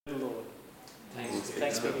the Lord.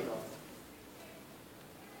 Thanks be to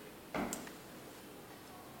God.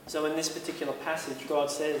 So in this particular passage, God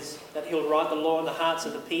says that he'll write the law in the hearts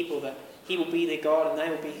of the people, that he will be their God and they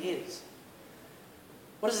will be his.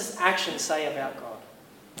 What does this action say about God?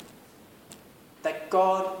 That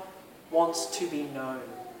God wants to be known,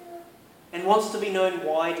 and wants to be known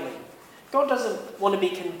widely. God doesn't want to be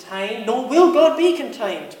contained, nor will God be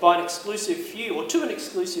contained by an exclusive few, or to an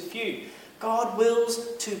exclusive few. God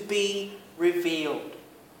wills to be revealed.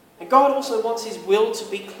 And God also wants his will to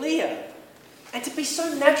be clear, and to be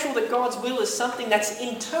so natural that God's will is something that's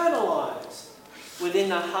internalized within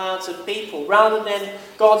the hearts of people, rather than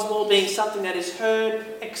God's will being something that is heard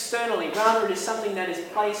externally. Rather, it is something that is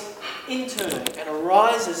placed internally and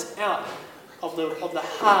arises out of the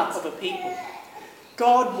heart of a people.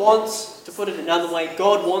 God wants, to put it another way,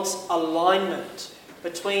 God wants alignment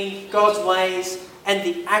between God's ways and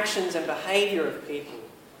the actions and behaviour of people.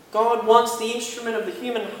 God wants the instrument of the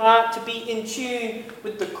human heart to be in tune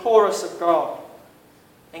with the chorus of God.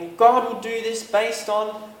 And God will do this based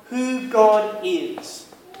on who God is.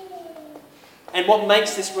 And what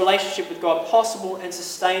makes this relationship with God possible and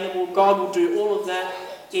sustainable. God will do all of that.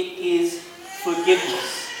 It is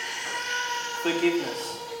forgiveness.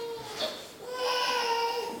 Forgiveness.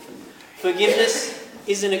 Forgiveness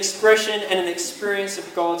is an expression and an experience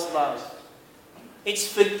of God's love. It's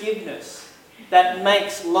forgiveness that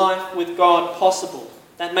makes life with God possible,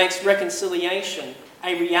 that makes reconciliation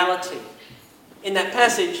a reality. In that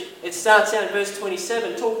passage, it starts out in verse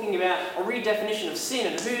 27 talking about a redefinition of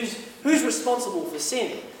sin and who's responsible for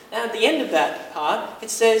sin. And at the end of that part,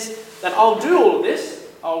 it says that I'll do all of this,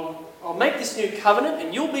 I'll make this new covenant,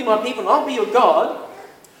 and you'll be my people and I'll be your God,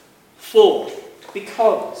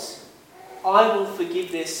 because I will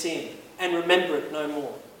forgive their sin and remember it no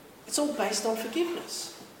more. It's all based on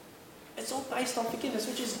forgiveness. It's all based on forgiveness,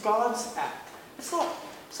 which is God's act. It's not.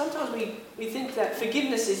 Sometimes we think that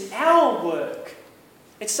forgiveness is our work.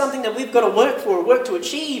 It's something that we've got to work for, or work to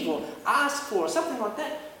achieve, or ask for, or something like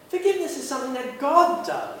that. Forgiveness is something that God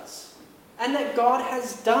does, and that God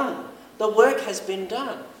has done. The work has been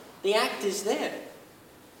done. The act is there.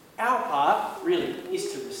 Our part, really,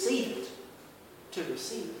 is to receive it. To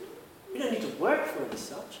receive it. We don't need to work for it as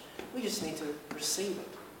such. We just need to receive it.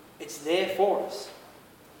 It's there for us.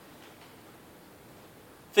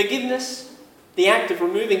 Forgiveness, the act of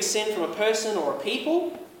removing sin from a person or a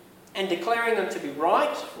people and declaring them to be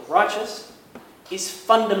right or righteous, is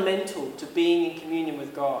fundamental to being in communion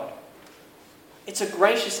with God. It's a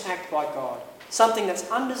gracious act by God. Something that's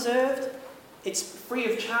undeserved. It's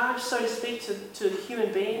free of charge, so to speak, to the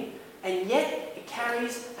human being. And yet it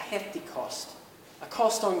carries a hefty cost. A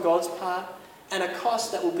cost on God's part, and a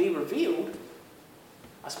cost that will be revealed,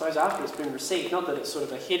 I suppose, after it's been received. Not that it's sort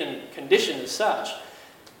of a hidden condition as such,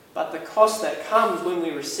 but the cost that comes when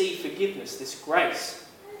we receive forgiveness, this grace,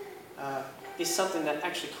 is something that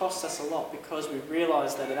actually costs us a lot, because we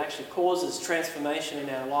realise that it actually causes transformation in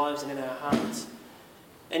our lives and in our hearts,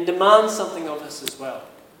 and demands something of us as well.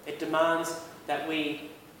 It demands that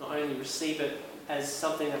we not only receive it as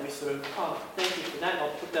something that we sort of, thank you for that, I'll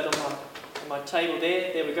put that on my table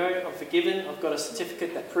there we go, I'm forgiven, I've got a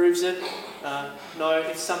certificate that proves it. No,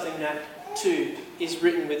 it's something that too is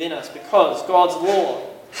written within us, because God's law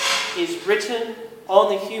is written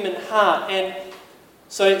on the human heart. And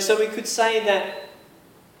so we could say that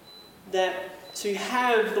to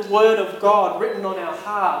have the word of God written on our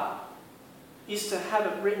heart is to have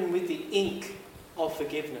it written with the ink of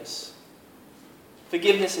forgiveness.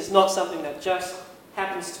 Forgiveness is not something that just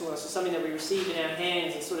happens to us, or something that we receive in our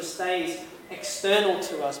hands and sort of stays external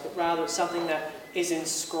to us, but rather it's something that is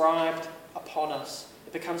inscribed upon us.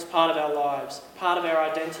 It becomes part of our lives, part of our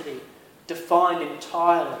identity, defined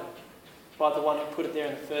entirely by the one who put it there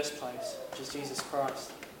in the first place, which is Jesus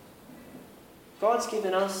Christ. God's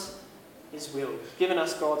given us his will, given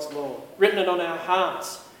us God's law, written it on our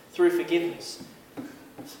hearts through forgiveness.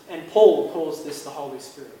 And Paul calls this the Holy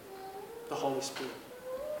Spirit. The Holy Spirit.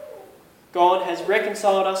 God has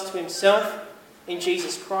reconciled us to himself in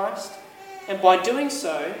Jesus Christ, and by doing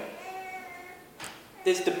so,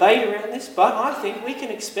 there's debate around this, but I think we can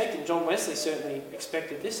expect, and John Wesley certainly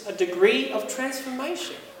expected this, a degree of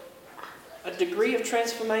transformation. A degree of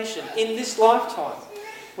transformation in this lifetime,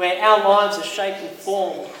 where our lives are shaped and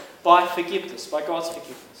formed by forgiveness, by God's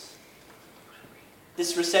forgiveness.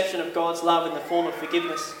 This reception of God's love in the form of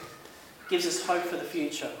forgiveness gives us hope for the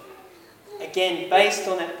future. Again, based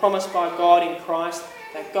on that promise by God in Christ,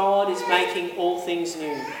 that God is making all things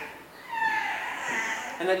new.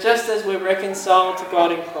 And that just as we're reconciled to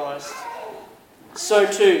God in Christ,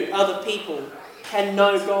 so too other people can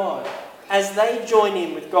know God as they join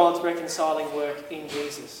in with God's reconciling work in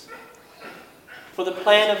Jesus. For the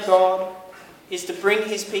plan of God is to bring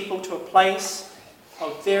his people to a place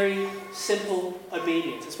of very simple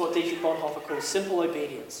obedience. It's what Dietrich Bonhoeffer calls simple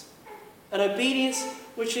obedience. An obedience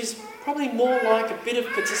which is probably more like a bit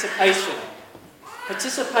of participation.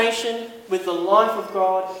 Participation with the life of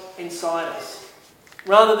God inside us,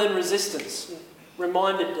 rather than resistance.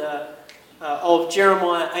 Reminded of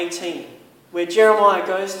Jeremiah 18, where Jeremiah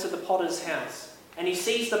goes to the potter's house and he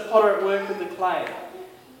sees the potter at work with the clay.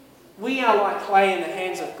 We are like clay in the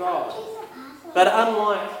hands of God, but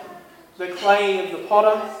unlike the clay of the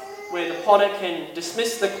potter, where the potter can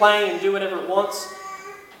dismiss the clay and do whatever it wants,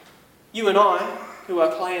 you and I, who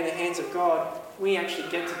are clay in the hands of God, we actually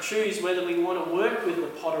get to choose whether we want to work with the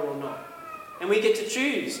potter or not. And we get to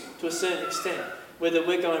choose, to a certain extent, whether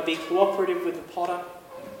we're going to be cooperative with the potter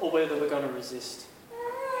or whether we're going to resist.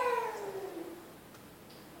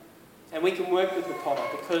 And we can work with the potter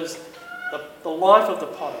because the life of the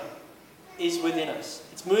potter is within us.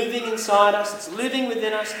 It's moving inside us, it's living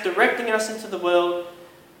within us, directing us into the world,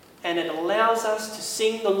 and it allows us to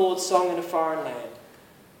sing the Lord's song in a foreign land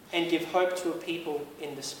and give hope to a people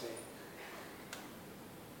in despair.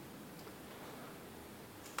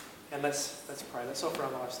 And let's pray. Let's offer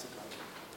our lives to God.